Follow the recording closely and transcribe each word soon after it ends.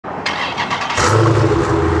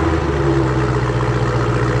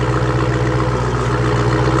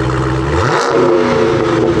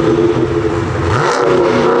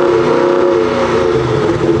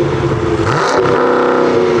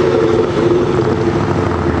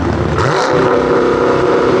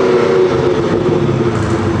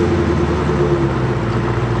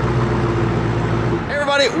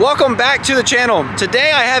welcome back to the channel.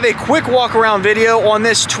 Today I have a quick walk around video on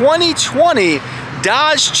this 2020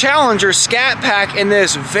 Dodge Challenger Scat Pack in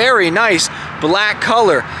this very nice black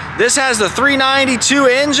color. This has the 392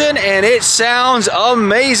 engine and it sounds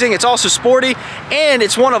amazing. It's also sporty and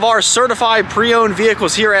it's one of our certified pre-owned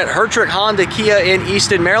vehicles here at Hertrick Honda Kia in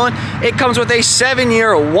Easton, Maryland. It comes with a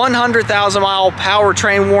 7-year, 100,000-mile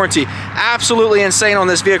powertrain warranty. Absolutely insane on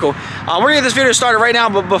this vehicle. We're gonna get this video started right now,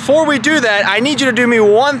 but before we do that, I need you to do me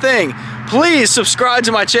one thing. Please subscribe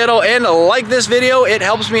to my channel and like this video. It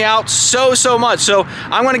helps me out so much. So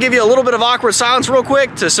I'm going to give you a little bit of awkward silence real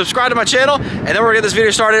quick to subscribe to my channel, and then we're going to get this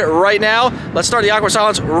video started right now. Let's start the awkward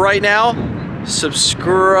silence right now.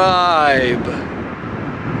 Subscribe.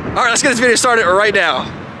 All right, let's get this video started right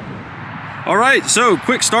now. All right, so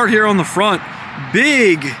quick start here on the front.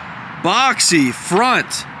 Big, boxy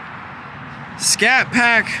front. Scat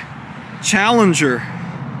Pack Challenger.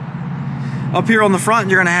 Up here on the front,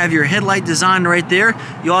 you're gonna have your headlight design right there.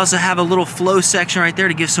 You also have a little flow section right there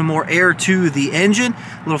to give some more air to the engine.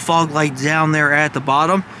 A little fog light down there at the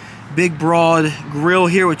bottom. Big broad grille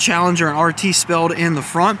here with Challenger and RT spelled in the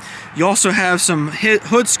front. You also have some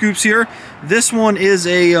hood scoops here. This one is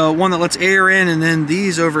a one that lets air in, and then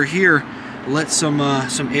these over here let some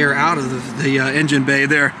air out of the engine bay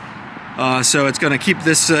there. So it's gonna keep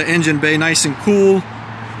this engine bay nice and cool.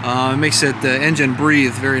 It makes the engine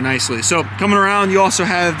breathe very nicely. So coming around, you also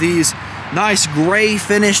have these nice gray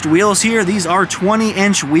finished wheels here. These are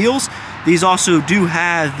 20-inch wheels. These also do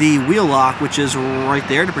have the wheel lock, which is right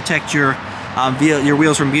there to protect your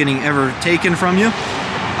wheels from being ever taken from you.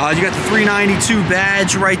 You got the 392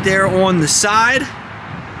 badge right there on the side.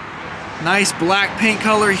 Nice black paint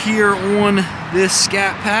color here on this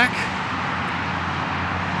Scat Pack.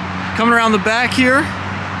 Coming around the back here,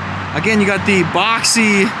 again, you got the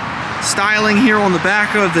boxy styling here on the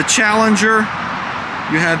back of the Challenger.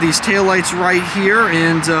 You have these taillights right here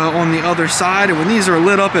and on the other side. And when these are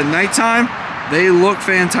lit up at nighttime, they look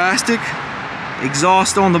fantastic.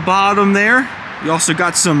 Exhaust on the bottom there. You also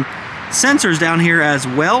got some sensors down here as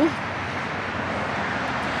well.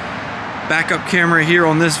 Backup camera here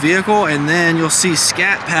on this vehicle. And then you'll see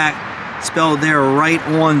Scat Pack spelled there right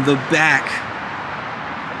on the back.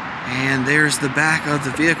 And there's the back of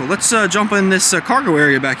the vehicle. Let's jump in this cargo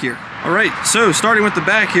area back here. All right, so starting with the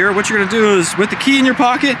back here, what you're gonna do is with the key in your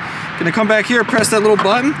pocket, gonna come back here, press that little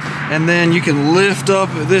button, and then you can lift up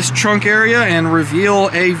this trunk area and reveal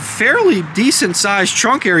a fairly decent sized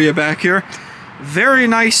trunk area back here. Very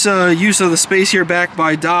nice use of the space here back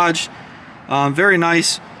by Dodge. Very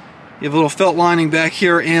nice. You have a little felt lining back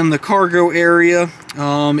here in the cargo area.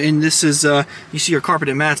 And this is, you see your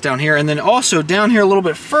carpeted mats down here. And then also down here a little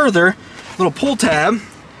bit further, little pull tab.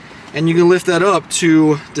 And you can lift that up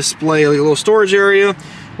to display like a little storage area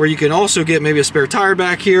where you can also get maybe a spare tire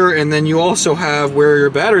back here. And then you also have where your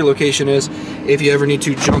battery location is if you ever need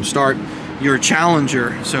to jump start your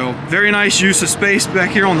Challenger. So very nice use of space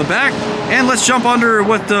back here on the back. And let's jump under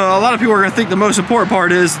what a lot of people are gonna think the most important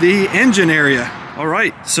part is, the engine area. All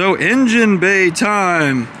right, so engine bay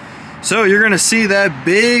time. So you're gonna see that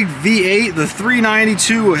big V8, the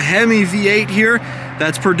 392 Hemi V8 here,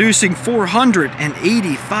 that's producing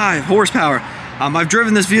 485 horsepower. I've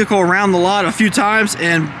driven this vehicle around the lot a few times,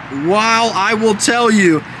 and while I will tell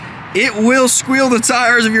you, it will squeal the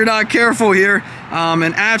tires if you're not careful here.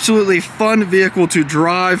 An absolutely fun vehicle to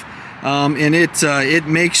drive, and it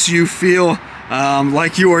makes you feel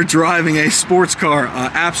like you are driving a sports car.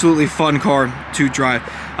 Absolutely fun car to drive.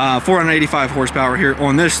 485 horsepower here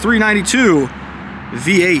on this 392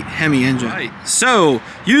 V8 Hemi engine. Right. So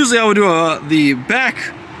usually I would do the back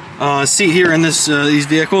seat here in these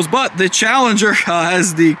vehicles, but the Challenger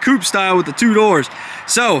has the coupe style with the 2 doors.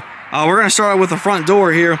 So we're going to start out with the front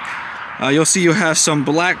door here. You'll see you have some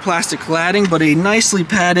black plastic cladding, but a nicely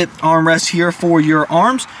padded armrest here for your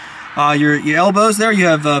arms. Your elbows there. You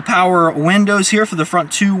have power windows here for the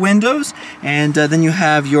front 2 windows, and then you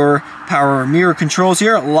have your power mirror controls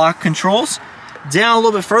here, lock controls. Down a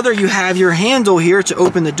little bit further, you have your handle here to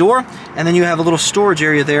open the door, and then you have a little storage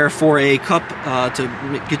area there for a cup to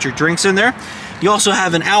get your drinks in there. You also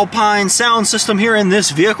have an Alpine sound system here in this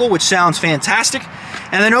vehicle, which sounds fantastic.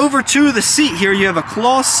 And then over to the seat here, you have a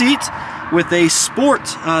cloth seat with a sport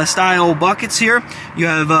style buckets here. You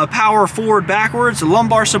have power forward backwards,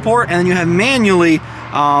 lumbar support, and then you have manually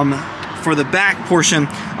for the back portion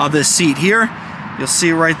of this seat here. You'll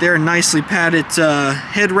see right there, nicely padded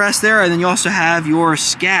headrest there, and then you also have your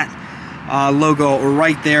Scat logo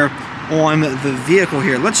right there on the vehicle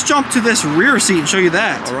here. Let's jump to this rear seat and show you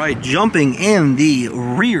that. All right, jumping in the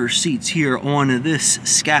rear seats here on this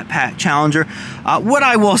Scat Pack Challenger. What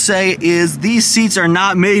I will say is these seats are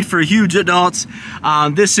not made for huge adults.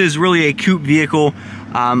 This is really a coupe vehicle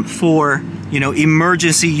for, you know,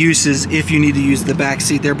 emergency uses if you need to use the back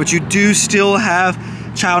seat there, but you do still have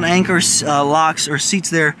child anchor locks or seats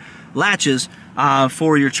there, latches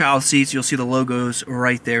for your child seats. You'll see the logos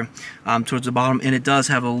right there towards the bottom, and it does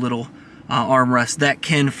have a little armrest that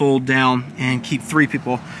can fold down and keep 3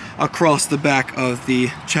 people across the back of the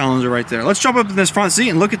Challenger right there. Let's jump up in this front seat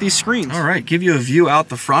and look at these screens. All right, give you a view out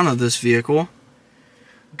the front of this vehicle.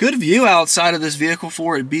 Good view outside of this vehicle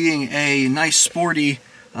for it being a nice sporty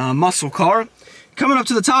muscle car. Coming up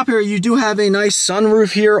to the top here, you do have a nice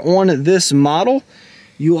sunroof here on this model.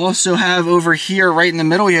 You also have over here right in the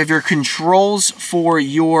middle, you have your controls for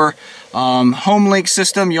your home link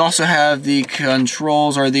system. You also have the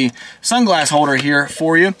controls or the sunglass holder here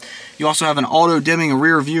for you. You also have an auto dimming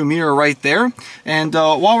rear view mirror right there. And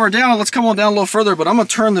while we're down, let's come on down a little further, but I'm gonna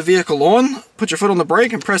turn the vehicle on, put your foot on the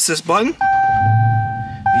brake and press this button.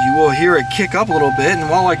 You will hear it kick up a little bit. And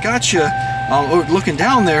while I got you looking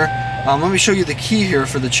down there, let me show you the key here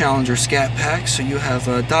for the Challenger Scat Pack. So you have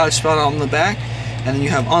Dodge spelled out on the back, and then you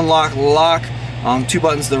have unlock, lock, 2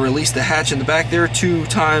 buttons to release the hatch in the back there, 2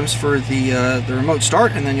 times for the remote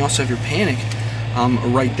start, and then you also have your panic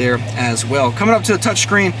right there as well. Coming up to the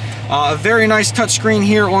touchscreen, a very nice touchscreen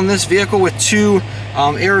here on this vehicle with 2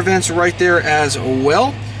 air vents right there as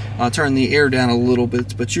well. Turn the air down a little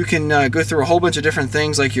bit, but you can go through a whole bunch of different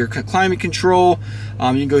things like your climate control.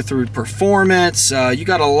 You can go through performance. You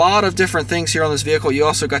got a lot of different things here on this vehicle. You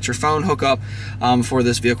also got your phone hookup for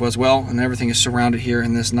this vehicle as well, and everything is surrounded here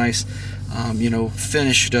in this nice you know,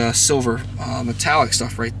 finished silver metallic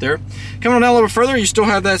stuff right there. Coming on down a little bit further, you still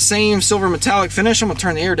have that same silver metallic finish. I'm gonna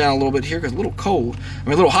turn the air down a little bit here because it's a little cold, I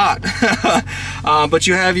mean a little hot. But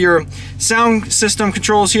you have your sound system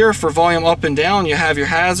controls here for volume up and down. You have your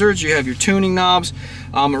hazards, you have your tuning knobs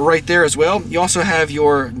right there as well. You also have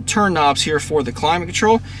your turn knobs here for the climate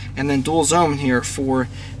control, and then dual zone here for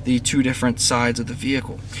the 2 different sides of the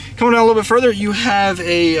vehicle. Coming down a little bit further, you have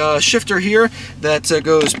a shifter here that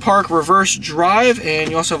goes park, reverse, drive, and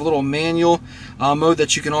you also have a little manual mode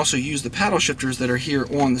that you can also use the paddle shifters that are here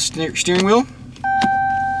on the steering wheel.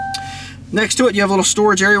 Next to it, you have a little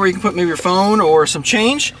storage area where you can put maybe your phone or some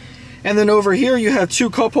change. And then over here, you have 2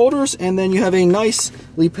 cup holders, and then you have a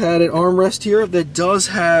nicely padded armrest here that does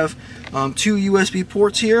have 2 USB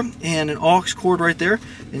ports here and an aux cord right there.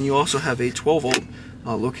 And you also have a 12-volt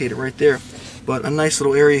located right there. But a nice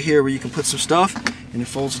little area here where you can put some stuff, and it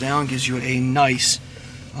folds down, gives you a nice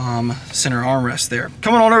center armrest there.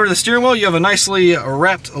 Coming on over to the steering wheel, you have a nicely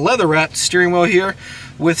leather wrapped steering wheel here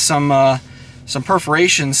with some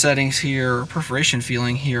perforation settings here, perforation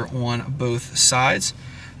feeling here on both sides.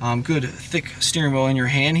 Good thick steering wheel in your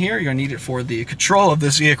hand here. You're gonna need it for the control of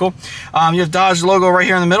this vehicle. You have Dodge logo right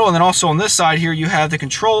here in the middle, and then also on this side here you have the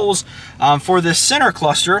controls for this center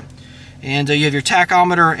cluster. And you have your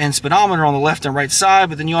tachometer and speedometer on the left and right side,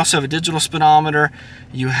 but then you also have a digital speedometer.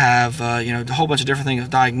 You have you know, a whole bunch of different things,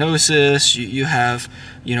 diagnosis. You have,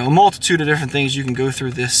 you know, a multitude of different things you can go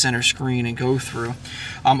through this center screen and go through.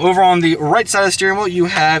 Over on the right side of the steering wheel, you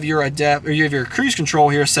have your you have your cruise control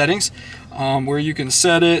here settings, where you can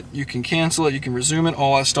set it, you can cancel it, you can resume it,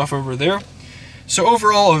 all that stuff over there. So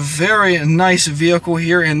overall, a very nice vehicle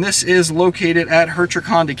here, and this is located at Hertrick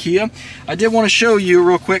Honda Kia. I did want to show you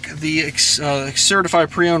real quick the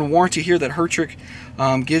certified pre-owned warranty here that Hertrick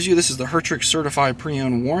gives you. This is the Hertrick certified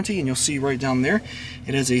pre-owned warranty, and you'll see right down there,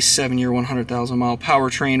 it is a 7-year, 100,000 mile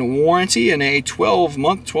powertrain warranty and a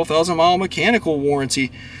 12-month, 12,000 mile mechanical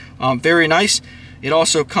warranty. Very nice. It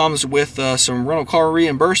also comes with some rental car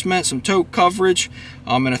reimbursement, some tow coverage,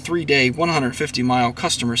 and a 3-day, 150-mile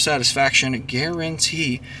customer satisfaction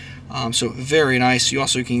guarantee. So very nice. You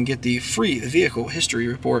also can get the free vehicle history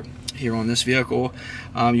report here on this vehicle.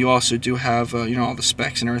 You also do have you know, all the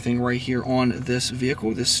specs and everything right here on this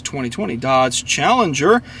vehicle, this 2020 Dodge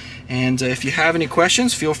Challenger. And if you have any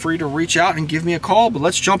questions, feel free to reach out and give me a call. But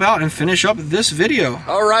let's jump out and finish up this video.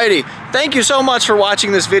 Alrighty, thank you so much for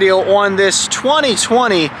watching this video on this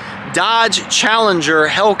 2020 Dodge Challenger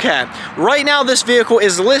Hellcat. Right now this vehicle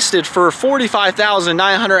is listed for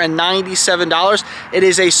 $45,997. It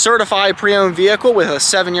is a certified pre-owned vehicle with a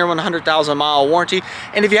 7-year, 100,000 mile warranty.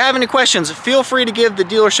 And if you have any questions, feel free to give the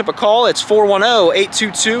dealership a call. It's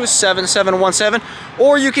 410-822-7717,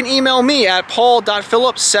 or you can email me at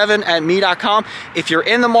paul.phillips7@me.com. If you're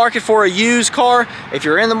in the market for a used car, if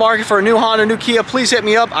you're in the market for a new Honda, new Kia, please hit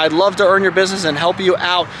me up. I'd love to earn your business and help you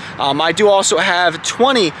out. I do also have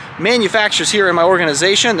 20 manufacturers here in my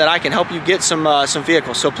organization that I can help you get some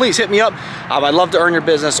vehicles. So please hit me up. I'd love to earn your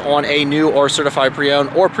business on a new or certified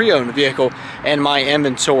pre-owned or pre-owned vehicle in my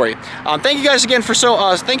inventory. Thank you guys again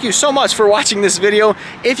thank you so much for watching this video.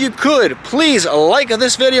 If you could, please like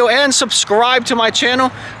this video and subscribe to my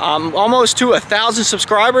channel. I'm almost to 1,000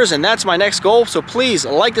 subscribers, and that's my next goal. So please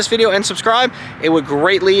like this video and subscribe. It would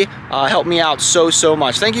greatly help me out so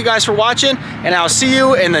much. Thank you guys for watching, and I'll see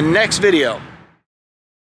you in the next video.